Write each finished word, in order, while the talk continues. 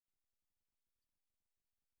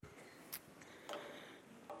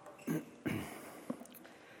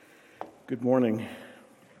Good morning.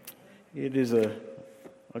 It is a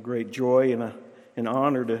great joy and an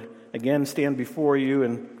honor to again stand before you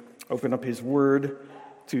and open up His Word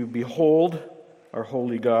to behold our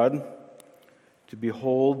holy God, to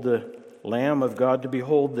behold the Lamb of God, to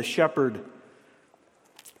behold the Shepherd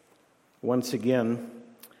once again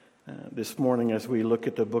this morning as we look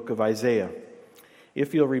at the book of Isaiah.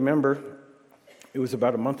 If you'll remember, it was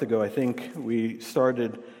about a month ago, I think,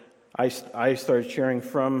 I started sharing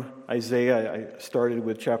from Isaiah. I started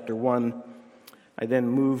with chapter 1. I then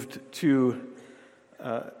moved to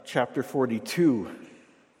chapter 42,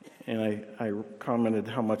 and I commented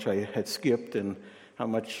how much I had skipped and how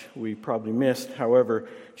much we probably missed. However,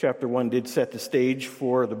 chapter 1 did set the stage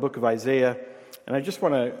for the book of Isaiah, and I just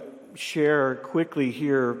want to share quickly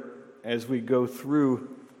here as we go through,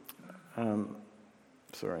 a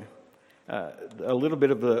little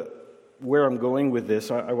bit of where I'm going with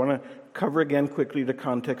this. I want to cover again quickly the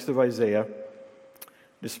context of Isaiah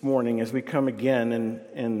this morning as we come again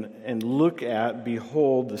and look at,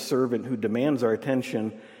 behold, the servant who demands our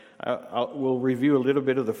attention. We'll review a little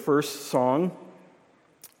bit of the first song,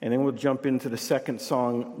 and then we'll jump into the second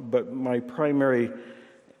song. But my primary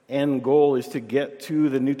end goal is to get to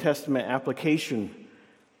the New Testament application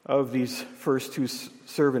of these first two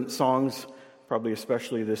servant songs, probably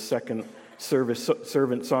especially this second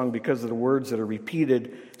servant song, because of the words that are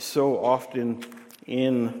repeated so often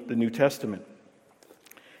in the New Testament.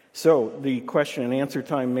 So the question and answer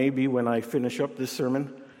time may be when I finish up this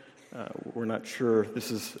sermon. We're not sure. This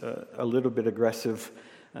is a little bit aggressive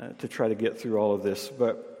to try to get through all of this.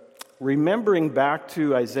 But remembering back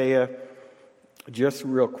to Isaiah, just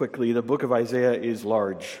real quickly, the book of Isaiah is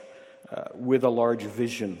large, with a large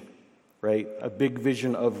vision, right? A big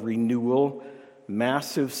vision of renewal,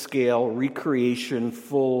 massive scale, recreation,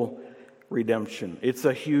 full redemption. It's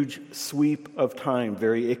a huge sweep of time,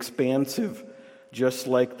 very expansive, just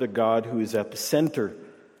like the God who is at the center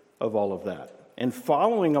of all of that. And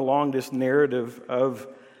following along this narrative of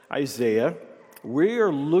Isaiah, we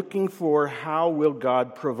are looking for how will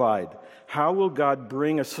God provide? How will God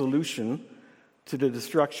bring a solution to the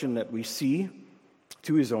destruction that we see,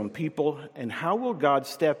 to His own people? And how will God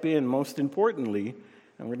step in, most importantly,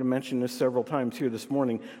 and we're going to mention this several times here this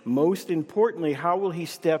morning, most importantly, how will He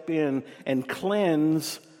step in and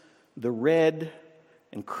cleanse the red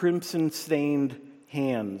and crimson-stained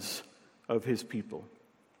hands of His people?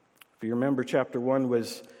 If you remember, chapter 1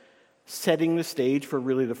 was setting the stage for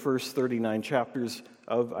really the first 39 chapters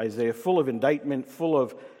of Isaiah, full of indictment, full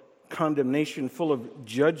of condemnation, full of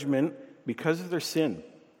judgment because of their sin.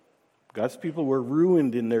 God's people were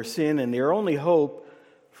ruined in their sin, and their only hope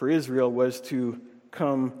for Israel was to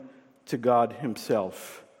come to God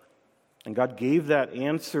Himself. And God gave that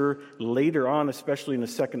answer later on, especially in the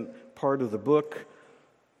second part of the book,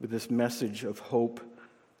 with this message of hope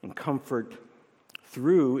and comfort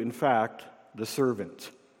through, in fact, the servant.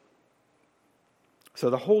 So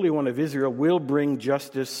the Holy One of Israel will bring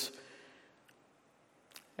justice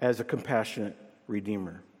as a compassionate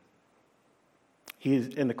Redeemer.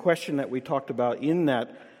 And the question that we talked about in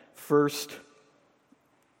that first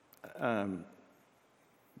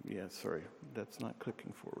that's not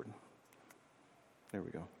clicking forward. There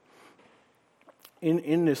we go.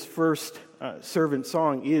 In this first servant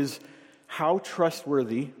song is, how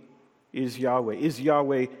trustworthy is Yahweh? Is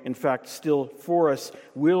Yahweh, in fact, still for us?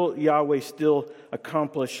 Will Yahweh still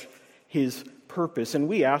accomplish His purpose? And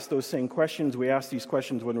we ask those same questions. We ask these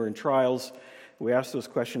questions when we're in trials. We ask those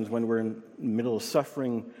questions when we're in the middle of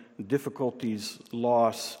suffering, difficulties,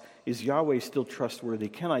 loss. Is Yahweh still trustworthy?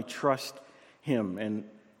 Can I trust Him? And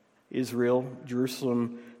Israel,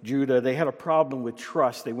 Jerusalem, Judah, they had a problem with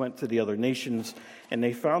trust. They went to the other nations, and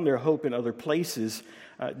they found their hope in other places.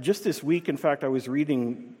 Just this week, in fact, I was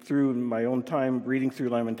reading through my own time, reading through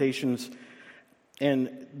Lamentations,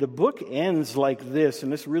 and the book ends like this,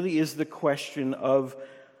 and this really is the question of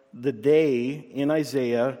the day in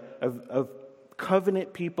Isaiah of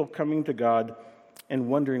covenant people coming to God and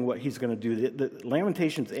wondering what He's going to do. The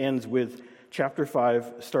Lamentations ends with chapter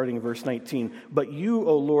 5, starting in verse 19. But you,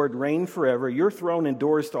 O Lord, reign forever. Your throne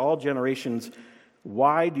endures to all generations.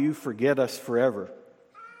 Why do you forget us forever?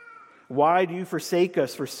 Why do you forsake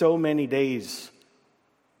us for so many days?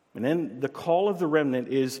 And then the call of the remnant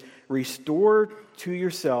is, restore to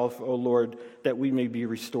yourself, O Lord, that we may be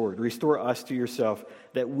restored. Restore us to yourself,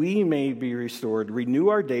 that we may be restored. Renew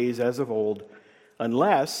our days as of old,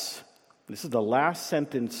 unless, this is the last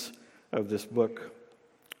sentence of this book,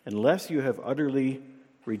 unless you have utterly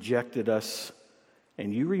rejected us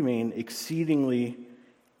and you remain exceedingly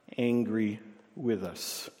angry with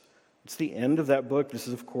us. It's the end of that book. This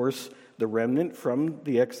is, of course, the remnant from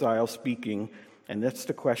the exile speaking, and that's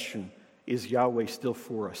the question: is Yahweh still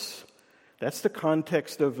for us? That's the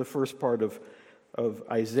context of the first part of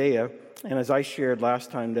Isaiah. And as I shared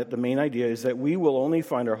last time, that the main idea is that we will only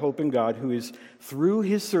find our hope in God, who is, through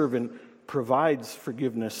his servant, provides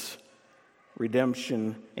forgiveness,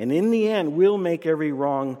 redemption, and in the end will make every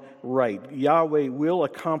wrong right. Yahweh will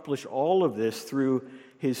accomplish all of this through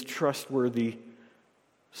his trustworthy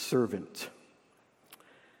servant.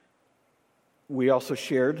 We also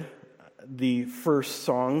shared the first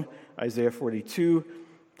song, Isaiah 42,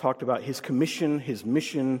 talked about his commission, his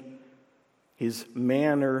mission, his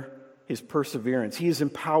manner, his perseverance. He is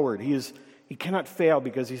empowered. He cannot fail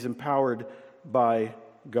because he's empowered by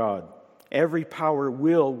God. Every power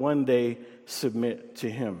will one day submit to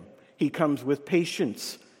him. He comes with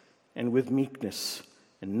patience and with meekness,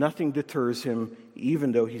 and nothing deters him,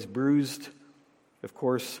 even though he's bruised. Of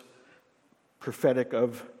course, prophetic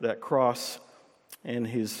of that cross and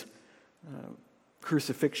his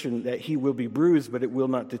crucifixion, that he will be bruised, but it will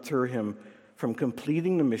not deter him from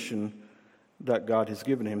completing the mission that God has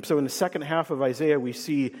given him. So in the second half of Isaiah, we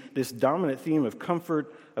see this dominant theme of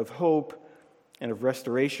comfort, of hope, and of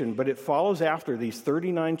restoration, but it follows after these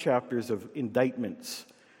 39 chapters of indictments,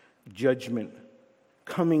 judgment,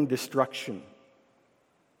 coming destruction.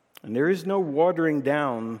 And there is no watering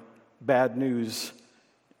down bad news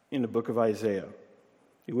in the book of Isaiah.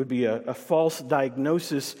 It would be a false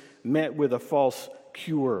diagnosis met with a false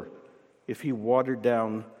cure if he watered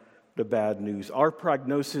down the bad news. Our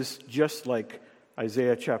prognosis, just like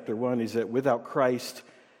Isaiah chapter 1, is that without Christ,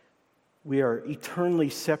 we are eternally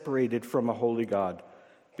separated from a holy God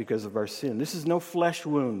because of our sin. This is no flesh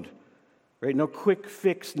wound, right? No quick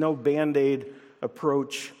fix, no Band-Aid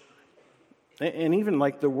approach. And even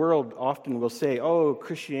like the world often will say, oh,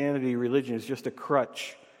 Christianity, religion is just a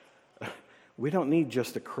crutch. We don't need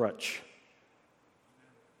just a crutch.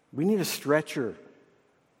 We need a stretcher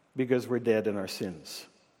because we're dead in our sins.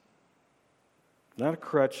 Not a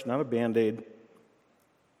crutch, not a Band-Aid.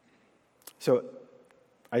 So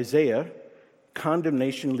Isaiah,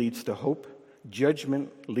 condemnation leads to hope.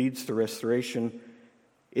 Judgment leads to restoration.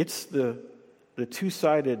 It's the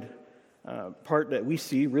two-sided part that we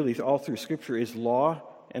see really all through Scripture is law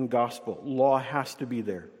and gospel. Law has to be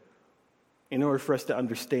there in order for us to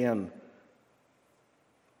understand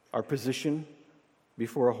our position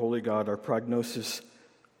before a holy God, our prognosis,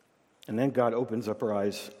 and then God opens up our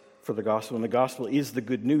eyes for the gospel. And the gospel is the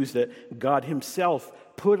good news that God himself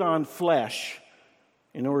put on flesh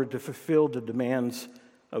in order to fulfill the demands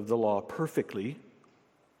of the law perfectly,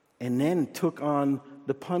 and then took on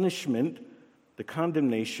the punishment, the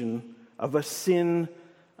condemnation of a sin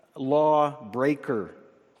law breaker,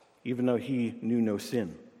 even though he knew no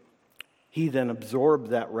sin. He then absorbed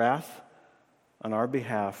that wrath on our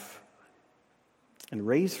behalf and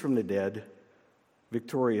raised from the dead,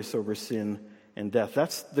 victorious over sin and death.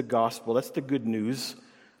 That's the gospel. That's the good news.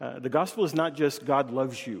 The gospel is not just God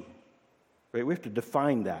loves you. Right? We have to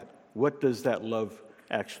define that. What does that love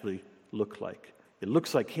actually look like? It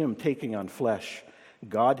looks like him taking on flesh,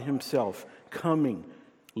 God himself coming,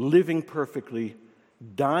 living perfectly,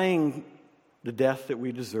 dying the death that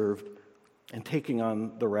we deserved, and taking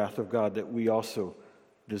on the wrath of God that we also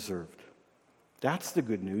deserved. That's the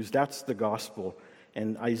good news. That's the gospel.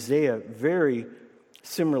 And Isaiah very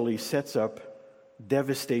similarly sets up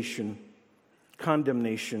devastation,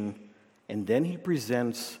 condemnation, and then he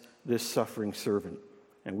presents this suffering servant.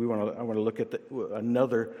 And I want to look at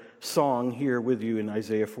another song here with you in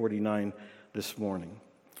Isaiah 49 this morning.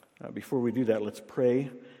 Before we do that, let's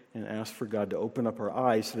pray and ask for God to open up our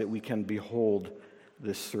eyes so that we can behold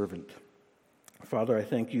this servant. Father, I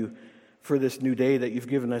thank you for this new day that you've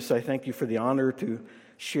given us. I thank you for the honor to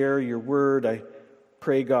share your word. I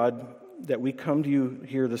pray, God, that we come to you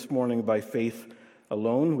here this morning by faith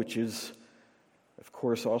alone, which is, of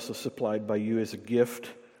course, also supplied by you as a gift,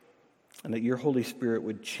 and that your Holy Spirit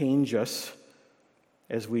would change us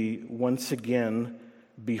as we once again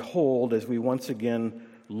behold, as we once again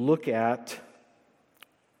look at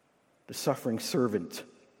the suffering servant.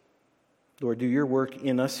 Lord, do your work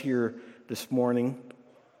in us here this morning.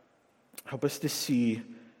 Help us to see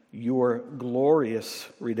your glorious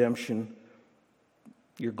redemption,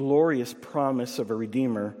 your glorious promise of a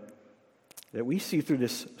Redeemer that we see through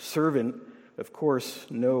this servant, of course,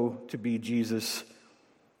 know to be Jesus,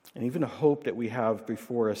 and even a hope that we have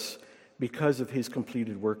before us because of his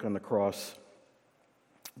completed work on the cross,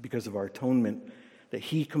 because of our atonement that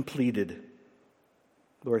he completed.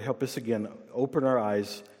 Lord, help us again, open our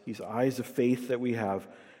eyes, these eyes of faith that we have,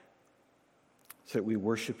 so that we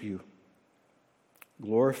worship you.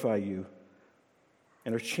 glorify you,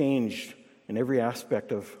 and are changed in every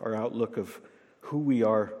aspect of our outlook of who we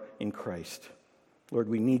are in Christ. Lord,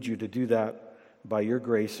 we need you to do that by your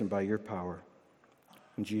grace and by your power.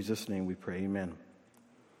 In Jesus' name we pray, amen.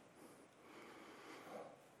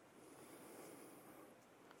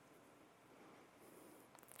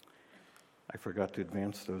 I forgot to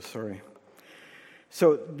advance those, sorry.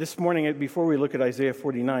 So this morning, before we look at Isaiah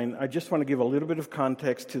 49, I just want to give a little bit of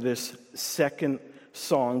context to this second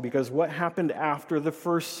song, because what happened after the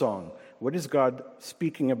first song? What is God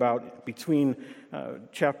speaking about between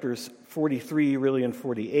chapters 43 really and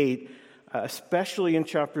 48, especially in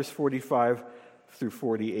chapters 45 through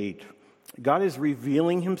 48? God is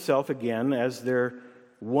revealing himself again as their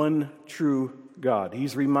one true God.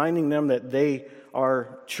 He's reminding them that they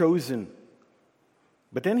are chosen.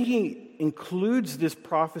 But then he includes this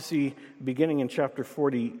prophecy beginning in chapter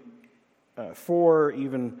 44,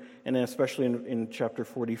 even and especially in chapter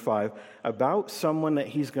 45, about someone that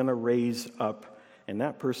he's going to raise up. And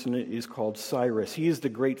that person is called Cyrus. He is the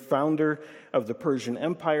great founder of the Persian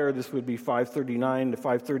Empire. This would be 539 to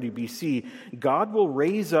 530 BC. God will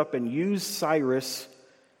raise up and use Cyrus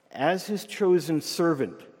as his chosen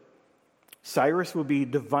servant. Cyrus will be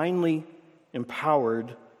divinely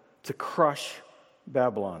empowered to crush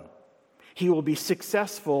Babylon. He will be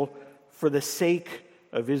successful for the sake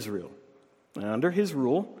of Israel. And under his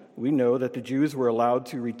rule, we know that the Jews were allowed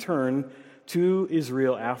to return to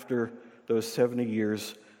Israel after those 70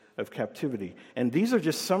 years of captivity. And these are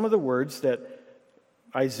just some of the words that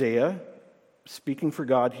Isaiah, speaking for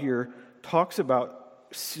God here, talks about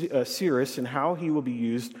Cyrus and how he will be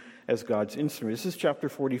used as God's instrument. This is chapter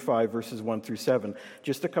 45, verses 1 through 7.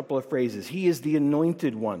 Just a couple of phrases. He is the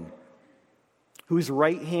anointed one, whose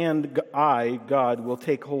right hand I, God, will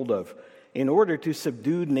take hold of, in order to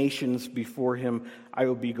subdue nations before him. I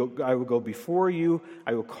will go before you.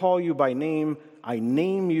 I will call you by name. I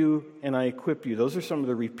name you and I equip you. Those are some of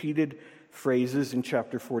the repeated phrases in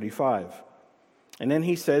chapter 45. And then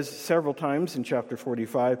he says several times in chapter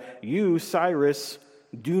 45, you, Cyrus,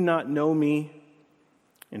 do not know me.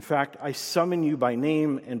 In fact, I summon you by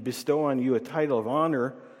name and bestow on you a title of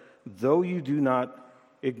honor, though you do not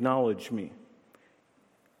acknowledge me.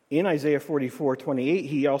 In Isaiah 44:28,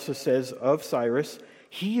 he also says of Cyrus,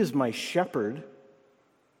 he is my shepherd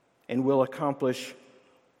and will accomplish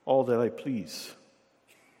all that I please.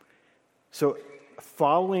 So,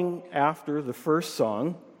 following after the first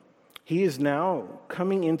song, he is now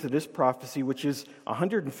coming into this prophecy, which is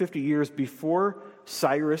 150 years before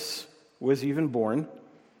Cyrus was even born.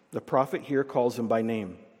 The prophet here calls him by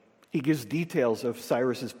name. He gives details of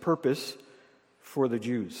Cyrus's purpose for the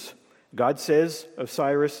Jews. God says of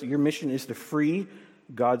Cyrus, your mission is to free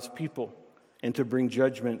God's people and to bring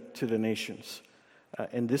judgment to the nations.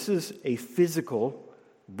 And this is a physical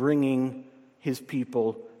bringing his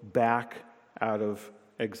people back out of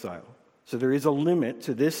exile. So there is a limit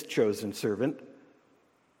to this chosen servant,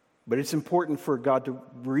 but it's important for God to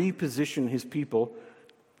reposition his people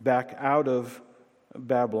back out of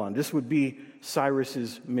Babylon. This would be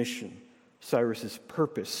Cyrus's mission, Cyrus's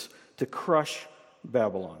purpose, to crush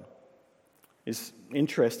Babylon. It's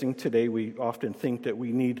interesting today, we often think that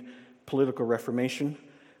we need political reformation,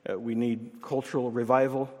 we need cultural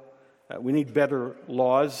revival, we need better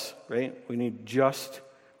laws, right? We need just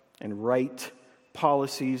and right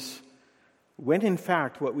policies, when in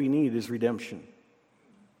fact what we need is redemption.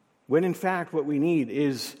 When in fact what we need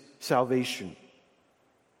is salvation.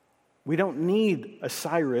 We don't need a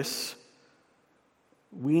Cyrus,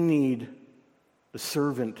 we need the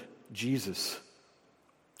servant Jesus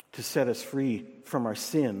to set us free from our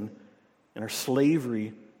sin and our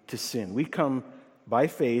slavery to sin. We come by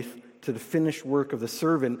faith to the finished work of the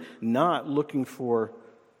servant, not looking for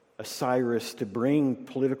a Cyrus to bring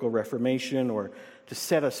political reformation or to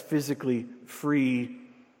set us physically free,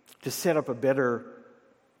 to set up a better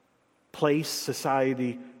place,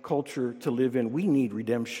 society, culture to live in. We need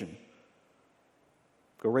redemption.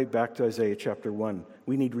 Go right back to Isaiah chapter 1.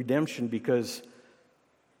 We need redemption because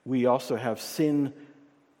we also have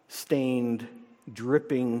sin-stained,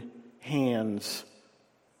 dripping hands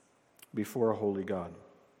before a holy God.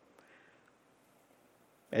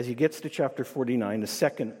 As he gets to chapter 49, the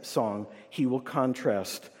second song, he will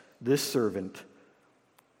contrast this servant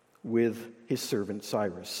with his servant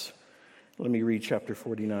Cyrus. Let me read chapter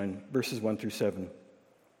 49, verses 1 through 7.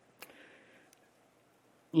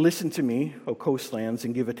 Listen to me, O coastlands,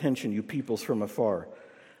 and give attention, you peoples from afar.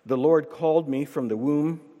 The Lord called me from the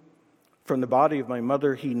womb. From the body of my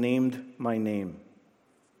mother, he named my name.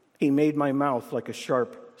 He made my mouth like a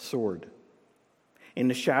sharp sword. In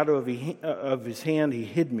the shadow of his hand, he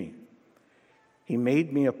hid me. He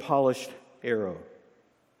made me a polished arrow.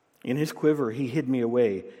 In his quiver he hid me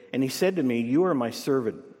away, and he said to me, You are my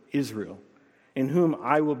servant, Israel, in whom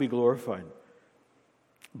I will be glorified.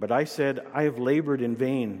 But I said, I have labored in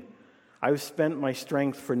vain. I have spent my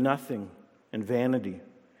strength for nothing and vanity.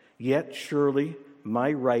 Yet surely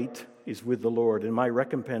my right is with the Lord, and my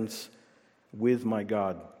recompense with my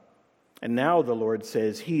God. And now the Lord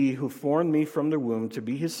says, He who formed me from the womb to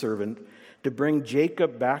be his servant, to bring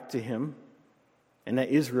Jacob back to him, and that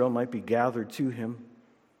Israel might be gathered to him.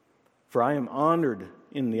 For I am honored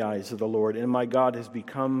in the eyes of the Lord, and my God has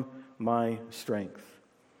become my strength.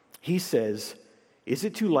 He says, Is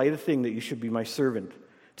it too light a thing that you should be my servant,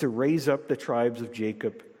 to raise up the tribes of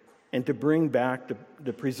Jacob, and to bring back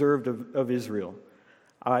the preserved of Israel?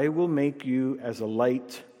 I will make you as a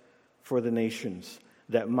light for the nations,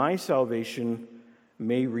 that my salvation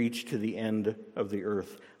may reach to the end of the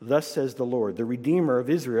earth. Thus says the Lord, the Redeemer of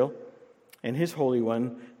Israel and his Holy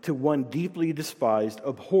One, to one deeply despised,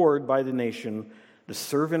 abhorred by the nation, the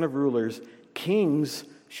servant of rulers. Kings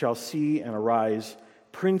shall see and arise,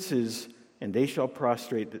 princes, and they shall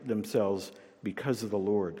prostrate themselves because of the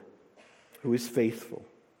Lord, who is faithful,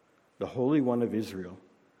 the Holy One of Israel,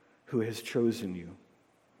 who has chosen you.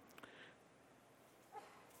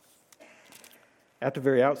 At the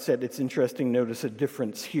very outset, it's interesting to notice a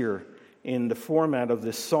difference here in the format of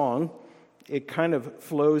this song. It kind of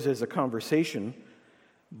flows as a conversation,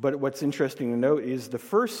 but what's interesting to note is the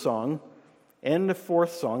first song and the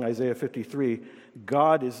fourth song, Isaiah 53,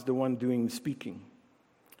 God is the one doing the speaking.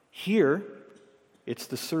 Here, it's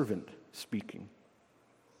the servant speaking.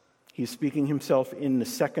 He's speaking for himself in the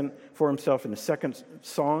second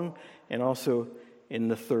song and also in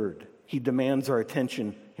the third. He demands our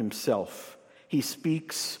attention himself. He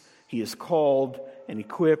speaks, he is called and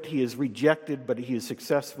equipped, he is rejected, but he is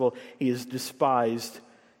successful, he is despised,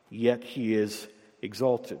 yet he is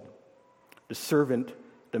exalted. The servant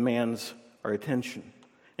demands our attention.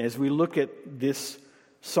 And as we look at this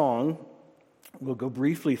song, we'll go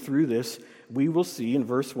briefly through this, we will see in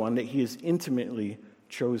verse 1 that he is intimately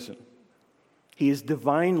chosen. He is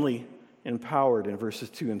divinely empowered in verses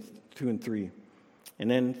 2 and 3. And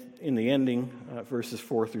then in the ending, verses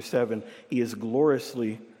 4 through 7, he is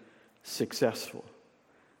gloriously successful.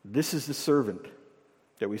 This is the servant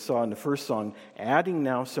that we saw in the first song, adding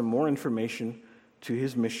now some more information to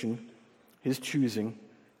his mission, his choosing,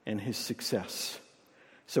 and his success.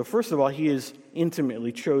 So first of all, he is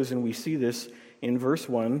intimately chosen. We see this in verse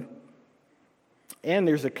 1. And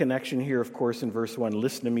there's a connection here, of course, in verse 1.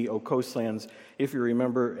 Listen to me, O coastlands. If you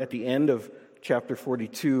remember, at the end of chapter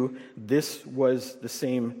 42, this was the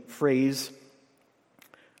same phrase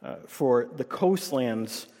for the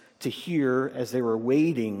coastlands to hear as they were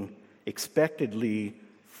waiting expectedly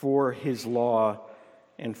for his law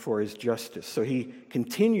and for his justice. So he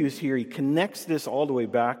continues here, he connects this all the way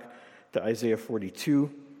back to Isaiah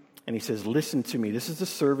 42, and he says, listen to me. This is the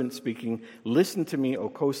servant speaking. Listen to me, O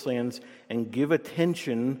coastlands, and give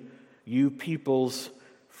attention, you peoples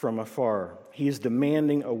from afar. He is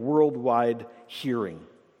demanding a worldwide hearing.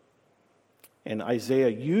 And Isaiah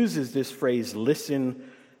uses this phrase, listen,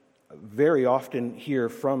 very often here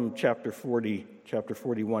from chapter 40, chapter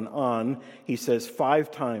 41 on. He says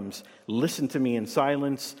 5 times, listen to me in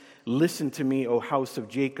silence. Listen to me, O house of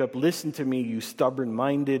Jacob. Listen to me, you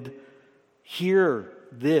stubborn-minded. Hear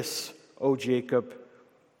this, O Jacob,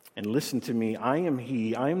 and listen to me. I am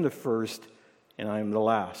he, I am the first, and I am the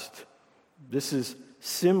last. This is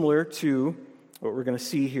similar to what we're going to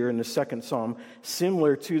see here in the second psalm,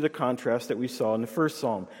 similar to the contrast that we saw in the first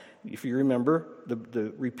psalm. If you remember,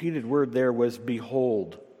 the repeated word there was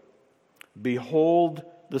behold. Behold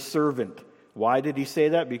the servant. Why did he say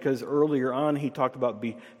that? Because earlier on he talked about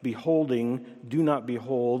beholding, do not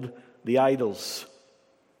behold the idols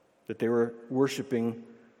that they were worshiping,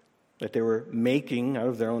 that they were making out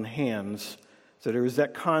of their own hands. So there was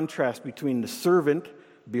that contrast between the servant,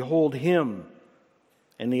 behold him,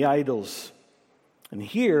 and the idols. And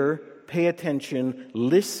here, pay attention,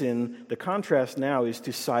 listen. The contrast now is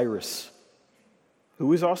to Cyrus, who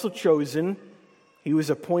was also chosen. He was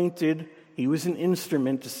appointed. He was an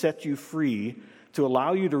instrument to set you free, to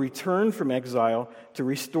allow you to return from exile, to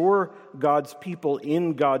restore God's people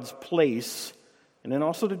in God's place, and then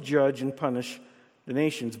also to judge and punish the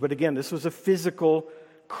nations. But again, this was a physical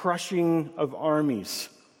crushing of armies,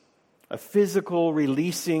 a physical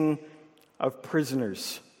releasing of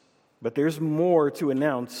prisoners. But there's more to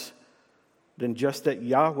announce than just that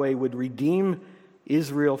Yahweh would redeem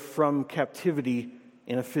Israel from captivity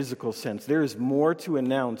in a physical sense. There is more to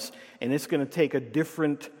announce, and it's going to take a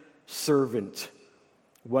different servant.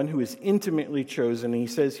 one who is intimately chosen. And he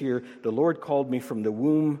says here, the Lord called me from the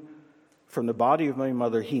womb, from the body of my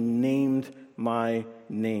mother. He named my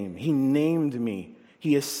name. He named me.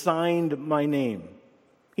 He assigned my name.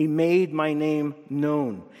 He made my name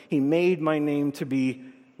known. He made my name to be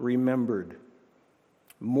remembered.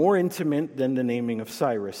 More intimate than the naming of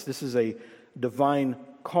Cyrus. This is a divine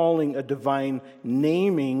calling, a divine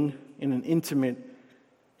naming in an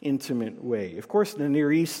intimate way. Of course, in the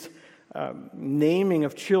Near East, naming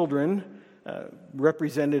of children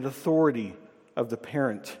represented authority of the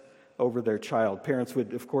parent over their child. Parents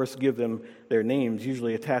would, of course, give them their names,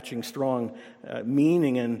 usually attaching strong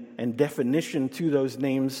meaning and definition to those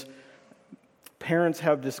names. Parents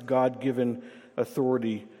have this God-given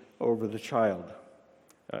authority over the child.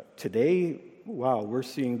 Today, wow, we're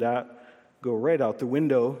seeing that go right out the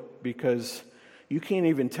window because you can't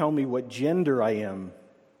even tell me what gender I am.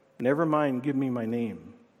 Never mind, give me my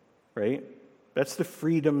name, right? That's the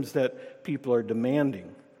freedoms that people are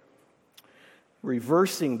demanding.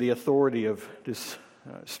 Reversing the authority of this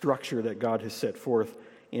structure that God has set forth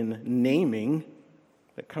in naming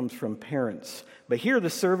that comes from parents. But here the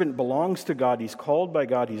servant belongs to God. He's called by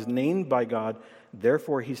God. He's named by God.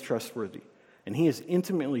 Therefore, he's trustworthy. And he is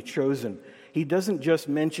intimately chosen. He doesn't just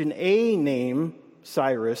mention a name,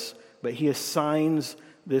 Cyrus, but he assigns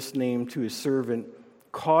this name to his servant,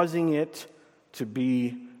 causing it to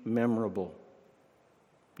be memorable.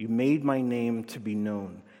 You made my name to be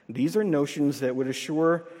known. These are notions that would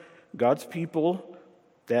assure God's people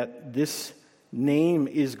that this name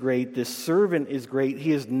is great, this servant is great.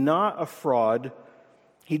 He is not a fraud.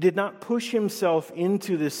 He did not push himself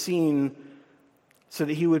into the scene so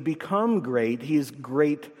that he would become great. He is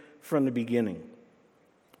great from the beginning.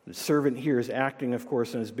 The servant here is acting, of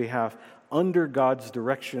course, on his behalf under God's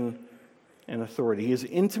direction and authority. He is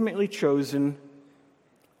intimately chosen.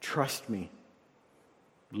 Trust me.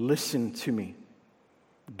 Listen to me.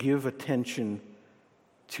 Give attention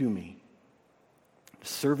to me. The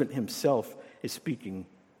servant himself is speaking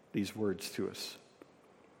these words to us.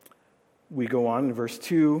 We go on in verse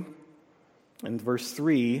 2 and verse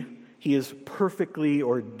 3. He is perfectly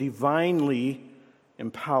or divinely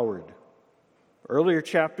empowered. Earlier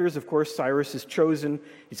chapters, of course, Cyrus is chosen.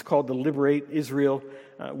 He's called to liberate Israel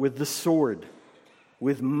with the sword,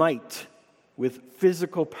 with might, with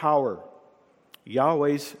physical power.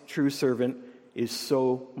 Yahweh's true servant is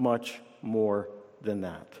so much more than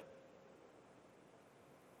that.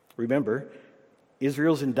 Remember,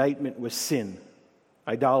 Israel's indictment was sin,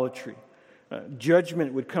 idolatry.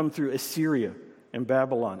 Judgment would come through Assyria and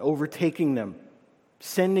Babylon, overtaking them,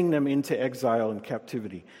 sending them into exile and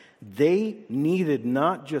captivity. They needed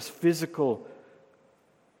not just physical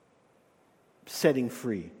setting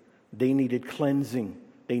free. They needed cleansing.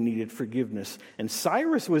 They needed forgiveness. And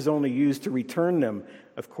Cyrus was only used to return them,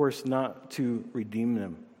 of course, not to redeem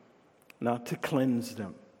them, not to cleanse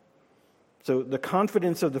them. So the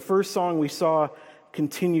confidence of the first song we saw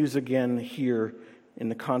continues again here in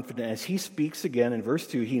the confidence. As he speaks again in verse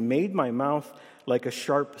 2, he made my mouth like a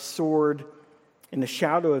sharp sword. In the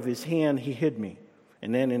shadow of his hand, he hid me.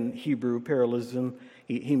 And then in Hebrew parallelism,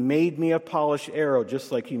 he made me a polished arrow,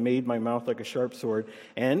 just like he made my mouth like a sharp sword.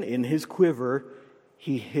 And in his quiver,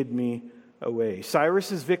 he hid me away.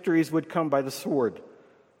 Cyrus's victories would come by the sword.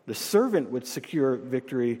 The servant would secure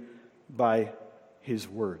victory by his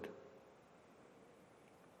word.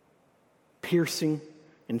 Piercing,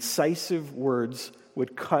 incisive words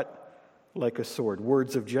would cut like a sword.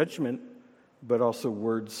 Words of judgment, but also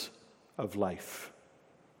words of life.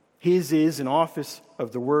 His is an office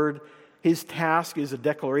of the word. His task is a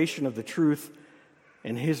declaration of the truth.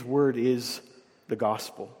 And his word is the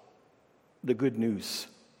gospel, the good news.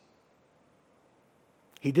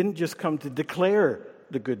 He didn't just come to declare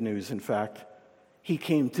the good news, in fact. He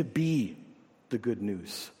came to be the good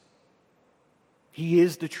news. He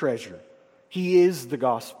is the treasure. He is the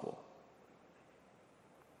gospel.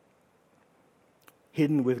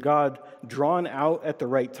 Hidden with God, drawn out at the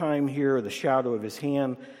right time here, the shadow of his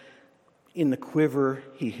hand. In the quiver,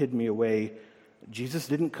 he hid me away. Jesus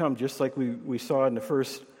didn't come just like we saw in the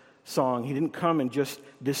first song. He didn't come and just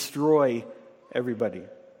destroy everybody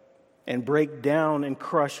and break down and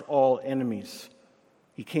crush all enemies.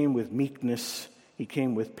 He came with meekness. He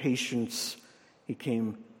came with patience. He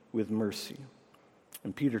came with mercy.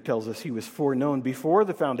 And Peter tells us he was foreknown before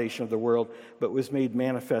the foundation of the world, but was made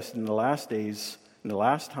manifest in the last days, in the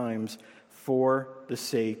last times, for the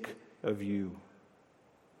sake of you.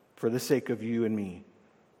 For the sake of you and me,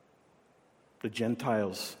 the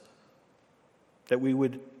Gentiles, that we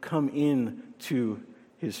would come in to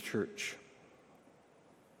his church.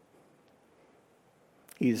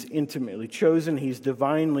 He's intimately chosen. He's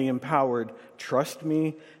divinely empowered. Trust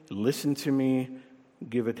me, listen to me,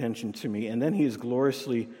 give attention to me. And then he is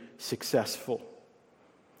gloriously successful.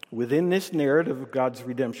 Within this narrative of God's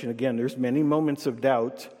redemption, again, there's many moments of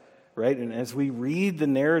doubt, right? And as we read the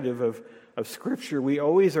narrative of Scripture, we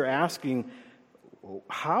always are asking,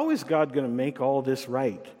 how is God going to make all this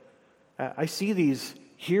right? I see these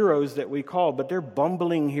heroes that we call, but they're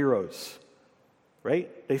bumbling heroes,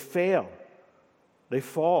 right? They fail. They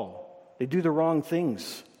fall. They do the wrong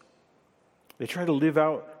things. They try to live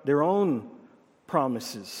out their own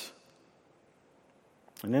promises.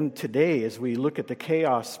 And then today, as we look at the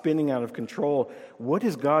chaos spinning out of control, what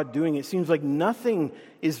is God doing? It seems like nothing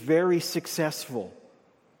is very successful.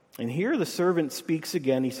 And here the servant speaks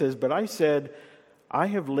again. He says, "But I said, I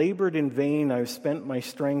have labored in vain. I have spent my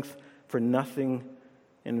strength for nothing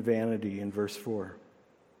in vanity," in verse 4.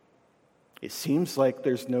 It seems like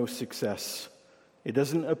there's no success. It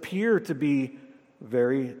doesn't appear to be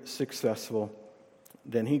very successful.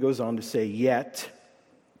 Then he goes on to say, "Yet,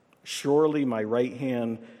 surely my right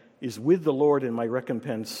hand is with the Lord and my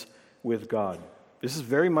recompense with God." This is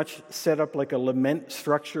very much set up like a lament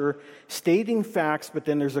structure, stating facts, but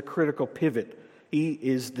then there's a critical pivot. He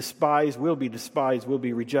is despised, will be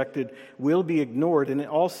rejected, will be ignored, and it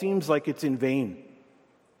all seems like it's in vain.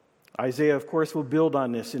 Isaiah, of course, will build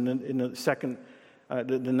on this in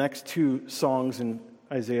the next two songs in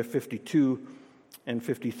Isaiah 52 and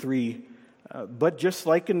 53. But just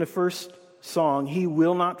like in the first song, he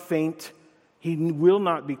will not faint, he will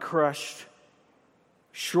not be crushed.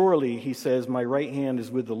 Surely, he says, my right hand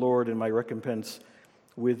is with the Lord and my recompense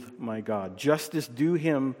with my God. Justice due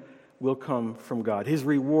him will come from God. His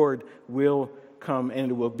reward will come,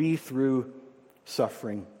 and it will be through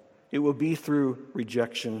suffering. It will be through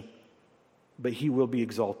rejection, but he will be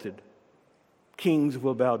exalted. Kings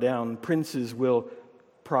will bow down. Princes will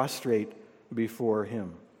prostrate before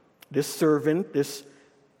him. This servant, this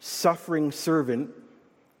suffering servant,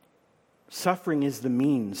 suffering is the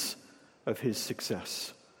means of his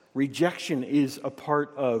success. Rejection is a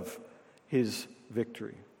part of his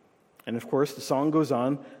victory. And of course, the song goes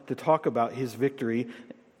on to talk about his victory,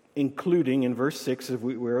 including in verse 6, as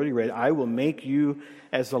we already read, "I will make you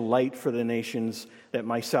as a light for the nations, that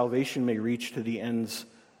my salvation may reach to the ends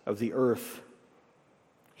of the earth."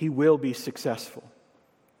 He will be successful.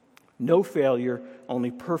 No failure, only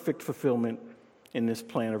perfect fulfillment in this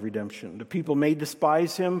plan of redemption. The people may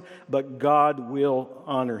despise him, but God will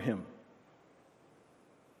honor him.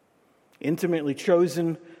 Intimately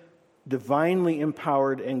chosen, divinely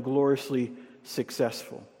empowered, and gloriously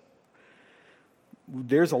successful.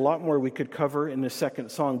 There's a lot more we could cover in the second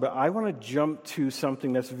song, but I want to jump to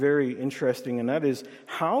something that's very interesting, and that is,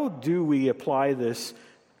 how do we apply this,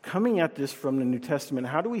 coming at this from the New Testament?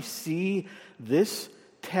 How do we see this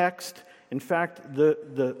text, in fact,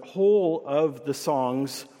 the whole of the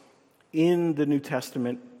songs in the New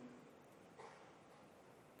Testament,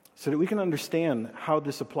 so that we can understand how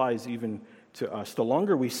this applies even to us? The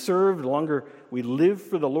longer we serve, the longer we live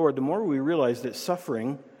for the Lord, the more we realize that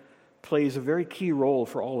suffering plays a very key role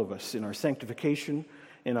for all of us in our sanctification,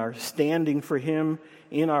 in our standing for him,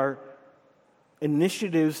 in our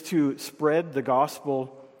initiatives to spread the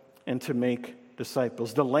gospel and to make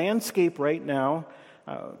disciples. The landscape right now,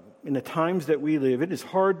 in the times that we live, it is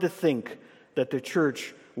hard to think that the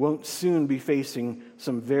church won't soon be facing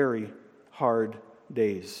some very hard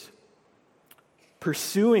days.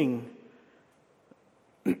 Pursuing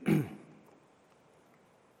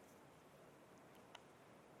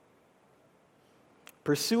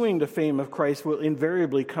the fame of Christ will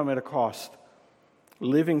invariably come at a cost.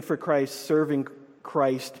 Living for Christ, serving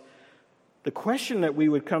Christ. The question that we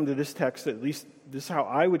would come to this text, at least this is how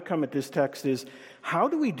I would come at this text, is how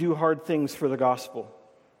do we do hard things for the gospel?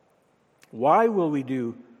 Why will we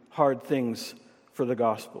do hard things for the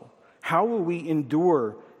gospel? How will we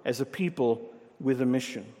endure as a people with a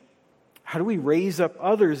mission? How do we raise up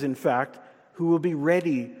others, in fact, who will be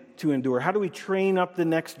ready to endure? How do we train up the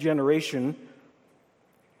next generation,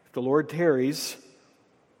 if the Lord tarries,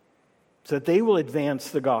 so that they will advance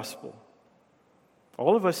the gospel?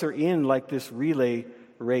 All of us are in like this relay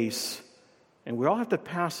race, and we all have to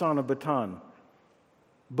pass on a baton.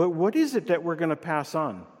 But what is it that we're going to pass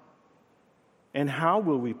on? And how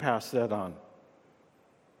will we pass that on?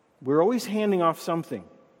 We're always handing off something.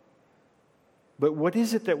 But what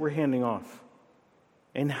is it that we're handing off?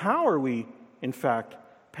 And how are we, in fact,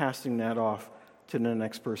 passing that off to the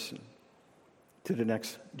next person, to the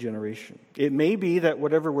next generation? It may be that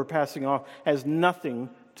whatever we're passing off has nothing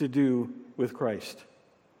to do with Christ.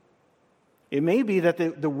 It may be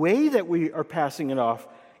that the way that we are passing it off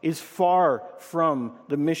is far from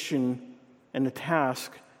the mission and the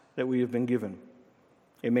task that we have been given.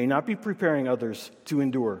 It may not be preparing others to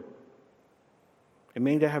endure. It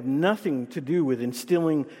may have nothing to do with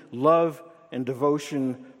instilling love and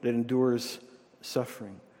devotion that endures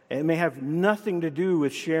suffering. It may have nothing to do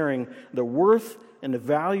with sharing the worth and the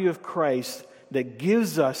value of Christ that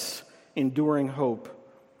gives us enduring hope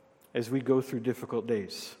as we go through difficult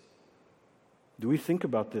days. Do we think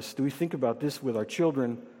about this? Do we think about this with our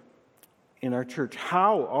children in our church?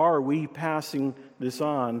 How are we passing this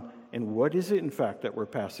on, and what is it, in fact, that we're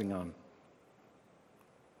passing on?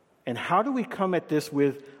 And how do we come at this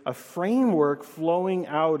with a framework flowing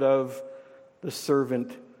out of the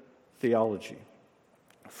servant theology?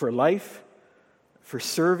 For life, for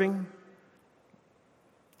serving,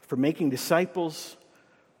 for making disciples,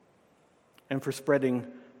 and for spreading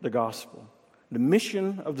the gospel. The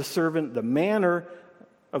mission of the servant, the manner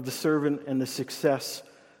of the servant, and the success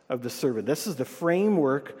of the servant. This is the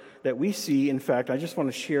framework that we see. In fact, I just want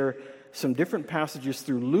to share some different passages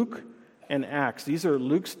through Luke and Acts. These are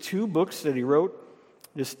Luke's 2 books that he wrote,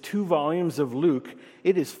 just 2 volumes of Luke.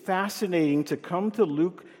 It is fascinating to come to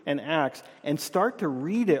Luke and Acts and start to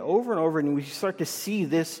read it over and over, and we start to see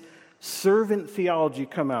this servant theology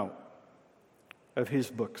come out of his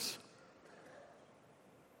books.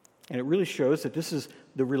 And it really shows that this is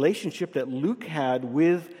the relationship that Luke had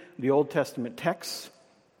with the Old Testament texts,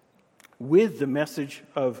 with the message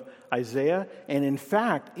of Isaiah, and in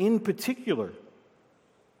fact, in particular,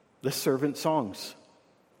 the servant songs.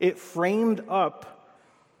 It framed up,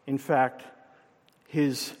 in fact,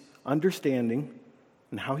 his understanding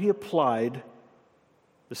and how he applied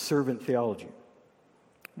the servant theology.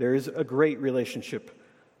 There is a great relationship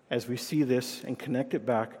as we see this and connect it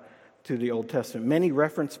back to the Old Testament. Many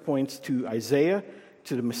reference points to Isaiah,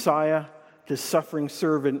 to the Messiah, to suffering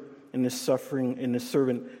servant in this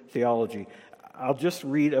servant theology. I'll just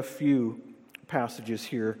read a few passages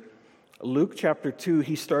here. Luke chapter 2,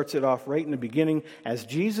 he starts it off right in the beginning. As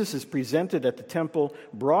Jesus is presented at the temple,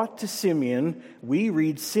 brought to Simeon, we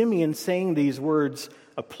read Simeon saying these words,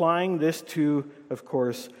 applying this to, of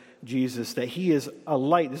course, Jesus, that he is a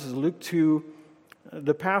light. This is Luke 2.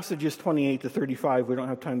 The passage is 28 to 35. We don't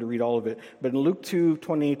have time to read all of it. But in Luke 2,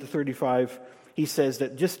 28 to 35, he says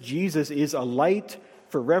that just Jesus is a light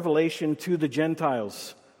for revelation to the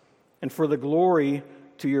Gentiles and for the glory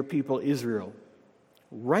to your people Israel.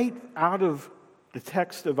 Right out of the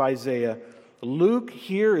text of Isaiah, Luke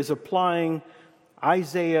here is applying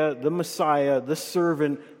Isaiah, the Messiah, the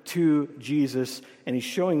servant, to Jesus, and he's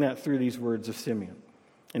showing that through these words of Simeon.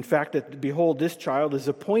 In fact, that behold, this child is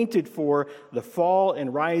appointed for the fall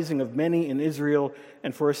and rising of many in Israel,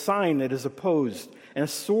 and for a sign that is opposed, and a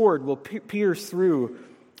sword will pierce through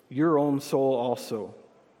your own soul also,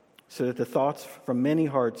 so that the thoughts from many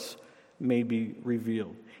hearts may be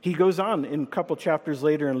revealed. He goes on in a couple chapters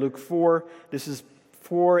later in Luke 4. This is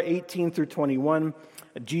 4:18 through 21.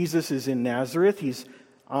 Jesus is in Nazareth. He's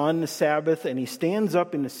on the Sabbath, and he stands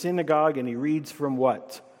up in the synagogue, and he reads from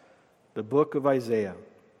what? The book of Isaiah.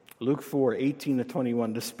 Luke 4:18 to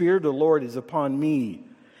 21. The Spirit of the Lord is upon me,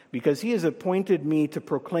 because he has appointed me to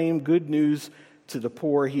proclaim good news to the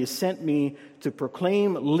poor. He has sent me to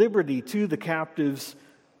proclaim liberty to the captives,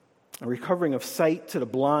 a recovering of sight to the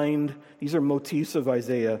blind. These are motifs of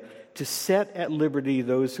Isaiah. To set at liberty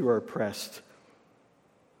those who are oppressed.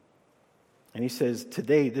 And he says,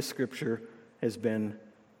 today this scripture has been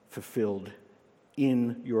fulfilled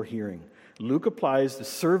in your hearing. Luke applies the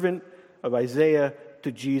servant of Isaiah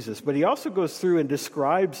to Jesus, but he also goes through and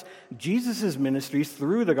describes Jesus' ministry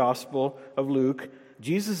through the Gospel of Luke,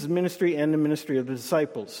 Jesus' ministry and the ministry of the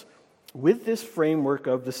disciples, with this framework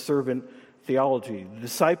of the servant theology. The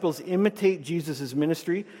disciples imitate Jesus'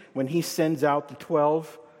 ministry when he sends out the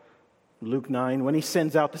 12, Luke 9, when he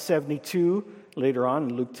sends out the 72, later on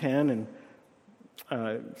in Luke 10 and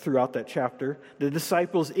throughout that chapter. The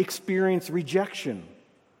disciples experience rejection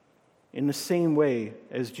in the same way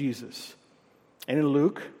as Jesus. And in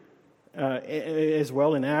Luke, as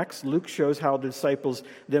well in Acts, Luke shows how the disciples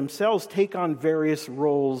themselves take on various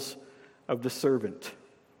roles of the servant.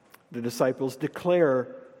 The disciples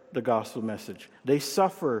declare the gospel message. They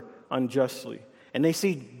suffer unjustly. And they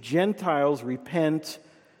see Gentiles repent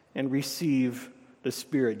and receive the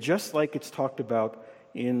Spirit, just like it's talked about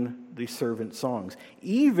in the servant songs.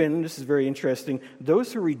 Even, this is very interesting,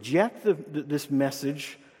 those who reject this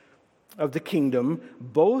message of the kingdom,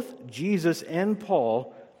 both Jesus and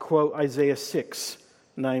Paul quote Isaiah 6,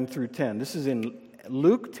 9 through 10. This is in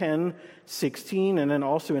Luke 10, 16, and then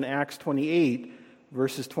also in Acts 28,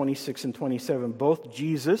 verses 26 and 27. Both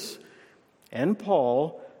Jesus and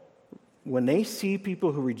Paul when they see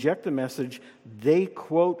people who reject the message, they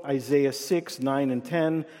quote Isaiah 6, 9, and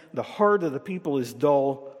 10. The heart of the people is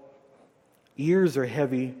dull, ears are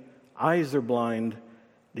heavy, eyes are blind.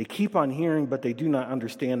 They keep on hearing, but they do not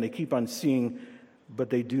understand. They keep on seeing, but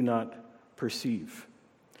they do not perceive.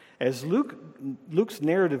 As Luke's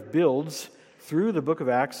narrative builds through the book of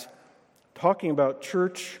Acts, talking about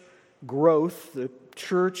church growth, the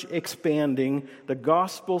church expanding, the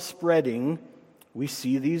gospel spreading, we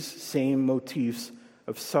see these same motifs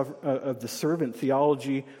of the servant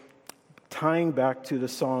theology tying back to the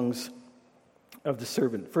songs of the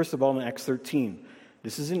servant. First of all, in Acts 13,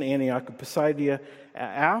 this is in Antioch of Pisidia,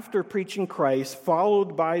 after preaching Christ,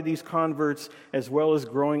 followed by these converts as well as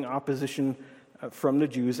growing opposition from the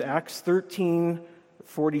Jews. Acts 13,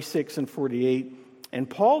 46 and 48. And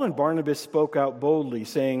Paul and Barnabas spoke out boldly,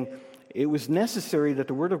 saying, "It was necessary that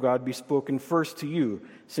the word of God be spoken first to you,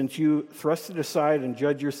 since you thrust it aside and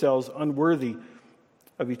judge yourselves unworthy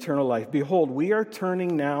of eternal life. Behold, we are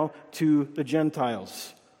turning now to the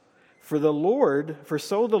Gentiles. For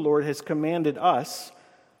so the Lord has commanded us,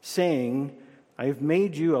 saying, I have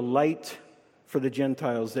made you a light for the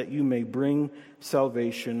Gentiles, that you may bring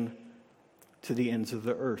salvation to the ends of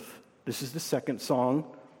the earth." This is the second song,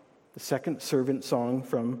 the second servant song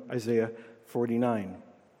from Isaiah 49.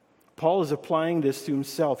 Paul is applying this to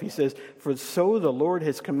himself. He says, "For so the Lord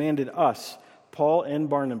has commanded us," Paul and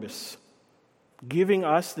Barnabas, giving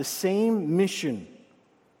us the same mission.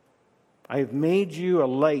 "I have made you a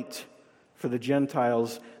light for the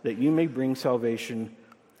Gentiles, that you may bring salvation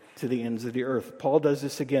to the ends of the earth." Paul does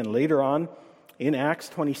this again later on in Acts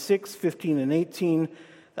 26, 15 and 18.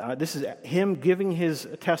 This is him giving his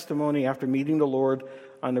testimony after meeting the Lord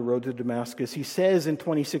on the road to Damascus. He says in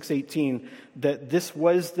 26:18 that this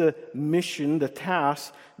was the mission, the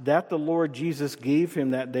task that the Lord Jesus gave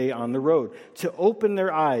him that day on the road, to open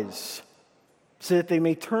their eyes so that they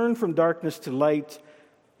may turn from darkness to light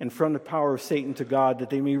and from the power of Satan to God, that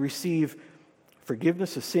they may receive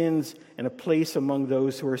forgiveness of sins and a place among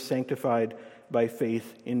those who are sanctified by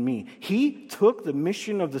faith in me. He took the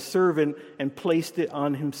mission of the servant and placed it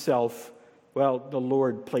on himself. Well, the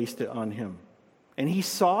Lord placed it on him. And he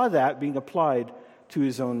saw that being applied to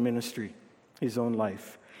his own ministry, his own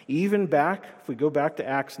life. Even back, if we go back to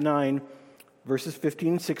Acts 9, verses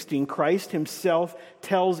 15 and 16, Christ himself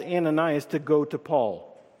tells Ananias to go to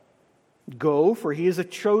Paul. "Go, for he is a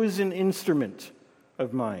chosen instrument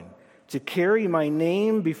of mine, to carry my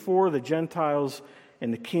name before the Gentiles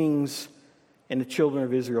and the kings and the children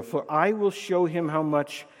of Israel. For I will show him how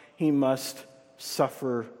much he must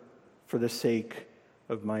suffer for the sake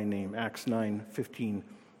of my name." Acts 9, 15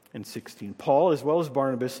 and 16. Paul, as well as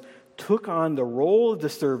Barnabas, took on the role of the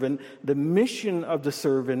servant, the mission of the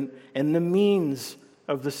servant, and the means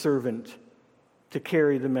of the servant to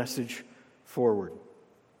carry the message forward.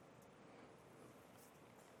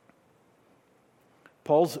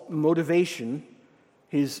 Paul's motivation,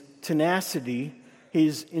 his tenacity,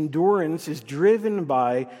 his endurance is driven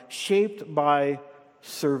by, shaped by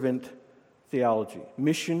servant theology.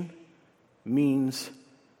 Mission means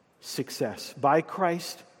success. By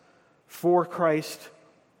Christ, for Christ,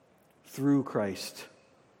 through Christ.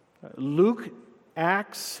 Luke,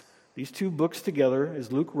 Acts, these two books together,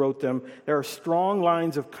 as Luke wrote them, there are strong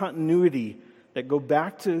lines of continuity that go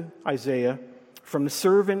back to Isaiah, from the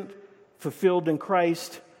servant fulfilled in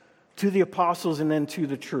Christ to the apostles and then to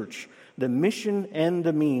the church. The mission and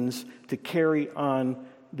the means to carry on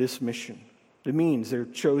this mission. The means, they're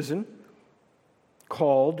chosen,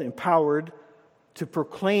 called, empowered to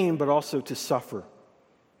proclaim, but also to suffer.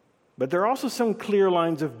 But there are also some clear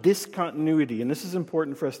lines of discontinuity, and this is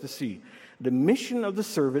important for us to see. The mission of the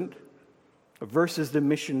servant versus the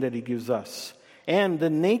mission that he gives us, and the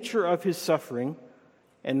nature of his suffering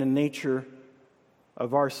and the nature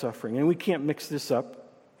of our suffering. And we can't mix this up.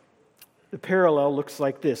 The parallel looks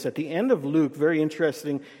like this. At the end of Luke, very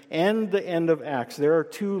interesting, and the end of Acts, there are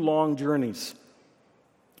two long journeys.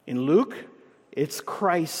 In Luke, it's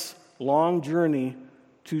Christ's long journey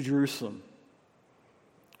to Jerusalem.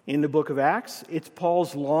 In the book of Acts, it's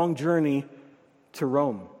Paul's long journey to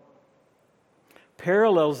Rome.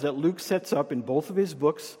 Parallels that Luke sets up in both of his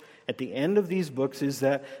books, at the end of these books, is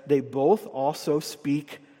that they both also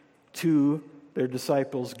speak to their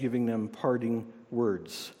disciples, giving them parting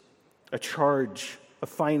words. A charge, a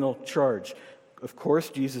final charge. Of course,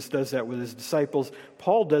 Jesus does that with his disciples.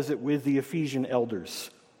 Paul does it with the Ephesian elders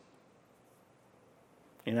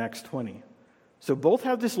in Acts 20. So both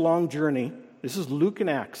have this long journey. This is Luke and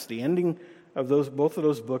Acts, the ending of both of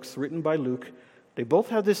those books written by Luke. They both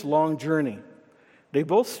have this long journey. They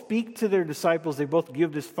both speak to their disciples. They both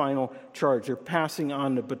give this final charge. They're passing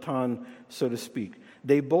on the baton, so to speak.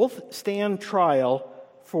 They both stand trial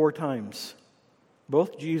 4 times.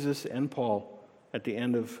 Both Jesus and Paul at the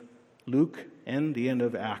end of Luke and the end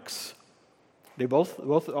of Acts. They both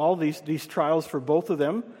all these trials for both of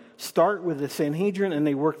them start with the Sanhedrin and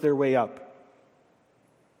they work their way up.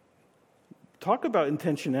 Talk about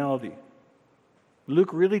intentionality.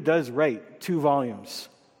 Luke really does write 2 volumes.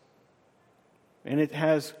 And it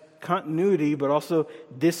has continuity, but also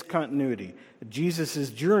discontinuity. Jesus'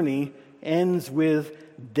 journey ends with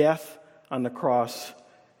death on the cross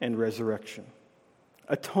and resurrection.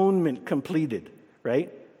 Atonement completed,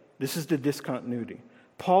 right? This is the discontinuity.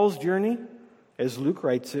 Paul's journey, as Luke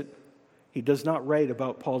writes it, he does not write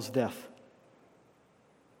about Paul's death.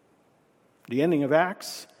 The ending of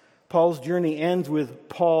Acts, Paul's journey ends with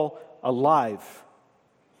Paul alive,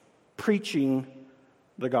 preaching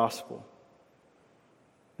the gospel.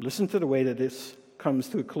 Listen to the way that this comes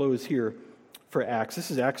to a close here for Acts. This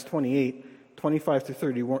is Acts 28, 25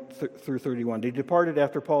 through 31. They departed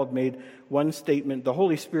after Paul had made one statement. The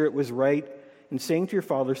Holy Spirit was right in saying to your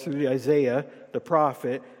fathers through Isaiah, the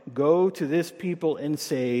prophet, go to this people and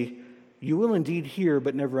say, you will indeed hear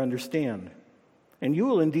but never understand. And you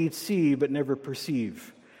will indeed see but never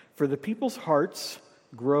perceive. For the people's hearts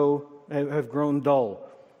have grown dull.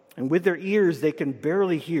 And with their ears they can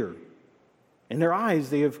barely hear. And their eyes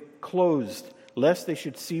they have closed, lest they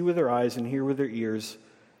should see with their eyes and hear with their ears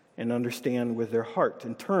and understand with their heart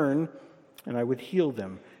and turn, and I would heal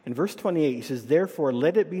them. In verse 28, he says, therefore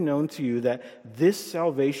let it be known to you that this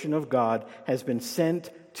salvation of God has been sent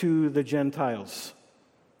to the Gentiles.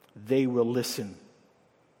 They will listen.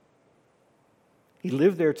 He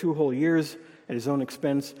lived there 2 whole years at his own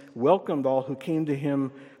expense, welcomed all who came to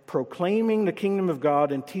him, proclaiming the kingdom of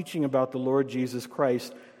God and teaching about the Lord Jesus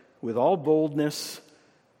Christ with all boldness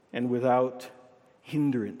and without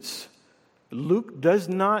hindrance. Luke does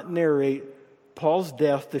not narrate Paul's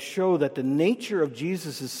death to show that the nature of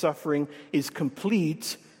Jesus' suffering is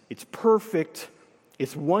complete, it's perfect,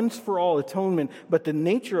 it's once for all atonement, but the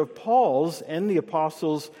nature of Paul's and the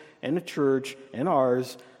apostles and the church and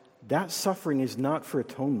ours, that suffering is not for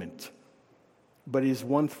atonement, but is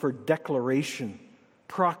one for declaration,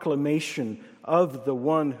 proclamation of the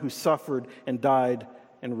one who suffered and died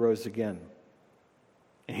and rose again.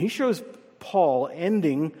 And he shows Paul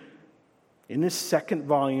ending in this 2nd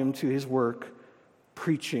volume to his work,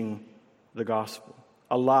 preaching the gospel,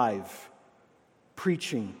 alive,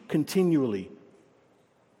 preaching continually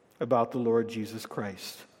about the Lord Jesus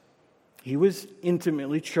Christ. He was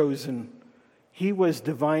intimately chosen. He was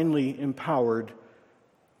divinely empowered.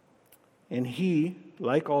 And he,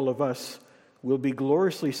 like all of us, will be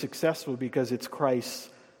gloriously successful because it's Christ's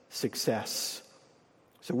success.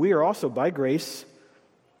 So we are also, by grace,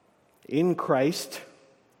 in Christ,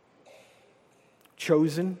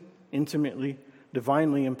 chosen, intimately,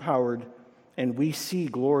 divinely empowered, and we see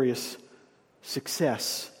glorious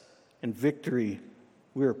success and victory.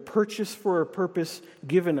 We are purchased for a purpose,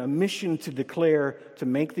 given a mission to declare, to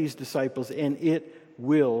make these disciples, and it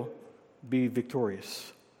will be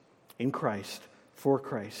victorious in Christ, for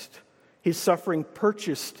Christ. His suffering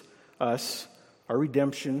purchased us, our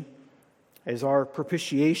redemption, as our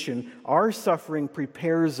propitiation. Our suffering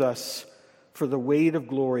prepares us for the weight of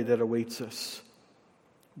glory that awaits us.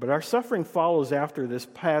 But our suffering follows after this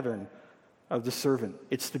pattern of the servant.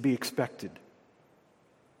 It's to be expected.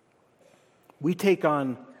 We take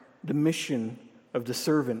on the mission of the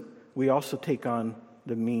servant. We also take on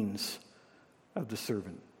the means of the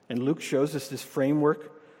servant. And Luke shows us this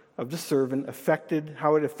framework of the servant,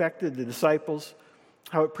 how it affected the disciples,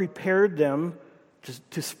 how it prepared them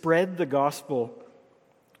to spread the gospel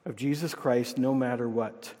of Jesus Christ no matter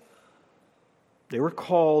what. They were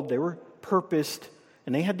called, they were purposed,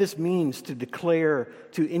 and they had this means to declare,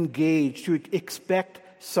 to engage, to expect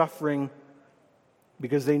suffering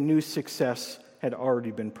because they knew success had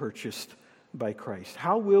already been purchased by Christ.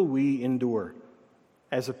 How will we endure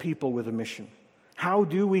as a people with a mission? How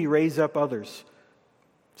do we raise up others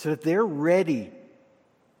so that they're ready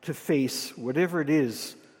to face whatever it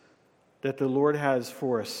is that the Lord has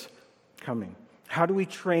for us coming? How do we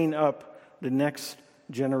train up the next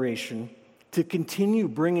generation to continue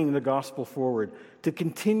bringing the gospel forward, to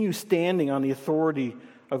continue standing on the authority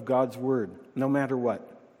of God's word, no matter what,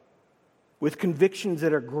 with convictions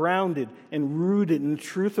that are grounded and rooted in the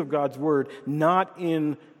truth of God's word, not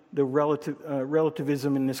in the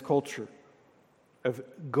relativism in this culture of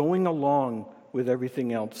going along with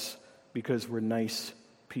everything else because we're nice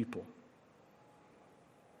people?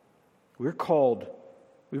 We're called.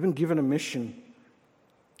 We've been given a mission.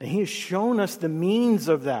 And he has shown us the means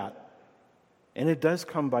of that. And it does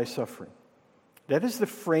come by suffering. That is the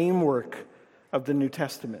framework of the New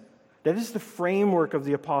Testament. That is the framework of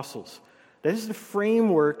the apostles. That is the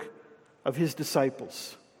framework of his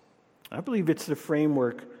disciples. I believe it's the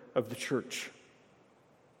framework of the church.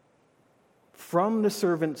 From the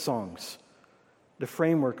servant songs, the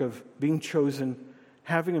framework of being chosen,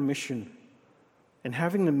 having a mission, and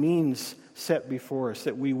having the means set before us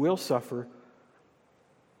that we will suffer,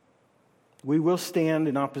 we will stand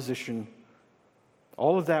in opposition.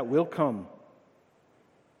 All of that will come.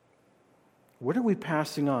 What are we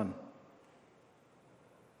passing on?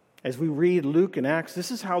 As we read Luke and Acts,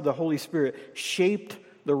 this is how the Holy Spirit shaped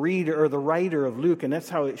the reader or the writer of Luke, and that's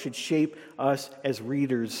how it should shape us as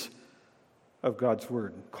readers of God's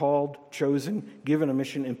Word. Called, chosen, given a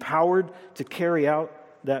mission, empowered to carry out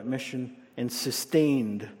that mission, and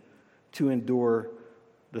sustained to endure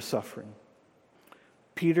the suffering.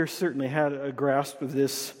 Peter certainly had a grasp of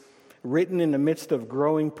this. Written in the midst of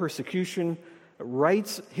growing persecution,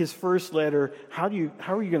 writes his first letter. How are you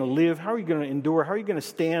going to live? How are you going to endure? How are you going to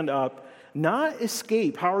stand up? Not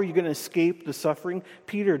escape. How are you going to escape the suffering?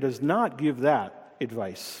 Peter does not give that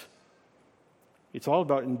advice. It's all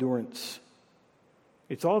about endurance.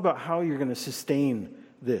 It's all about how you're going to sustain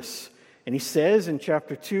this. And he says in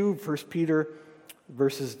chapter 2, 1 Peter,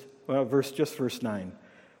 verse 9,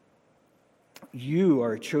 you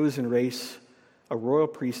are a chosen race, a royal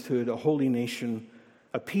priesthood, a holy nation,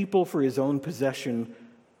 a people for his own possession.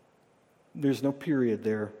 There's no period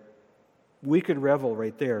there. We could revel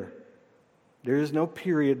right there. There is no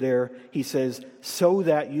period there. He says, so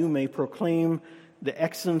that you may proclaim the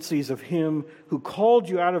excellencies of him who called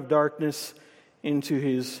you out of darkness into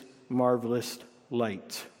his marvelous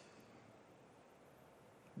light.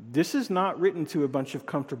 This is not written to a bunch of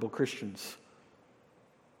comfortable Christians.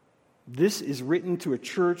 This is written to a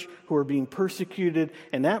church who are being persecuted,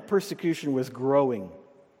 and that persecution was growing.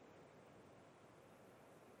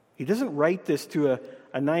 He doesn't write this to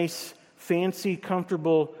a nice, fancy,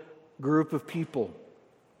 comfortable group of people.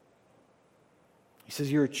 He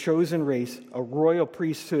says, you're a chosen race, a royal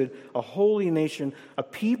priesthood, a holy nation, a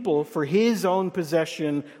people for his own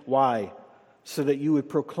possession. Why? So that you would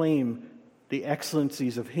proclaim the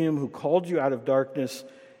excellencies of him who called you out of darkness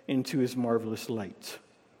into his marvelous light.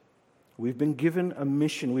 We've been given a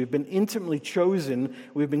mission. We've been intimately chosen.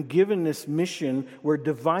 We've been given this mission. We're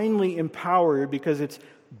divinely empowered because it's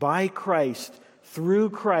by Christ,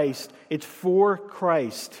 through Christ. It's for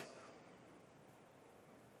Christ.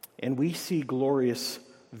 And we see glorious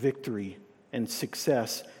victory and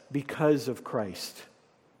success because of Christ.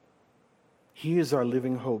 He is our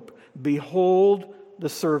living hope. Behold the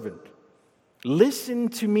servant. Listen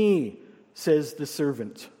to me, says the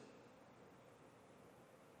servant.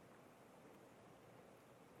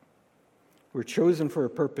 We're chosen for a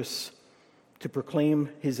purpose to proclaim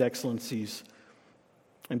his excellencies.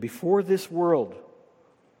 And before this world,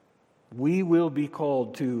 we will be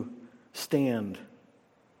called to stand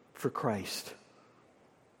for Christ,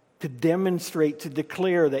 to demonstrate, to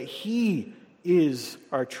declare that he is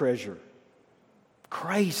our treasure.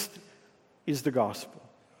 Christ is the gospel.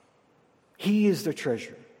 He is the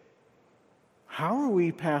treasure. How are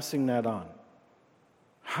we passing that on?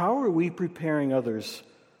 How are we preparing others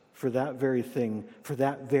for that very thing, for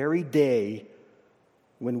that very day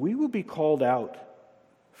when we will be called out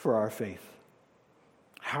for our faith?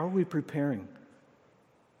 How are we preparing?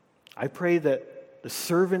 I pray that the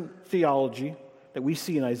servant theology that we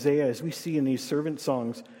see in Isaiah, as we see in these servant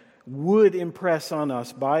songs, would impress on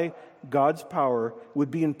us by God's power,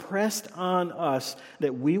 would be impressed on us,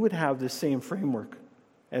 that we would have the same framework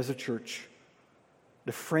as a church.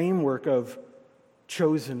 The framework of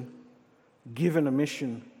chosen, given a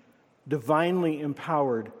mission, divinely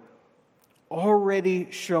empowered,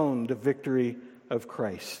 already shown the victory of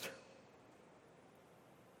Christ.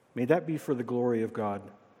 May that be for the glory of God,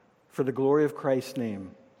 for the glory of Christ's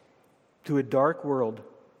name, to a dark world,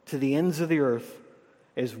 to the ends of the earth,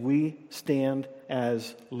 as we stand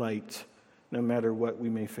as light, no matter what we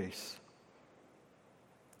may face.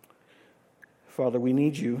 Father, we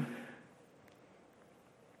need you.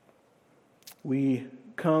 We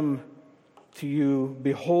come to you,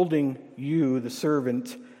 beholding you, the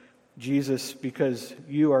servant, Jesus, because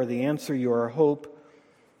you are the answer, you are our hope.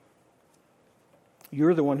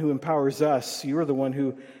 You're the one who empowers us. You're the one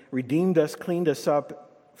who redeemed us, cleaned us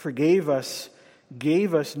up, forgave us,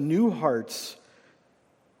 gave us new hearts.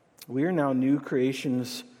 We are now new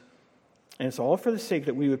creations, and it's all for the sake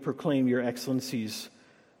that we would proclaim your excellencies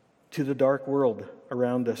to the dark world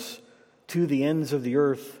around us, to the ends of the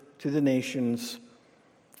earth, to the nations.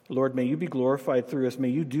 Lord, may you be glorified through us. May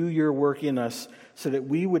you do your work in us so that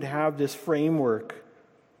we would have this framework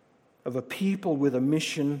of a people with a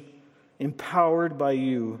mission, empowered by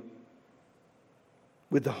you,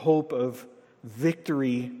 with the hope of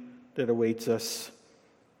victory that awaits us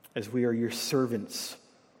as we are your servants,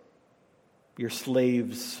 your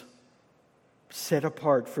slaves, set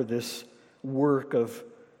apart for this work of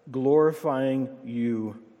glorifying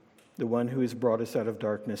you, the one who has brought us out of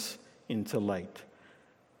darkness into light.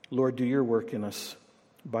 Lord, do your work in us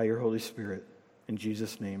by your Holy Spirit. In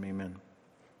Jesus' name, amen.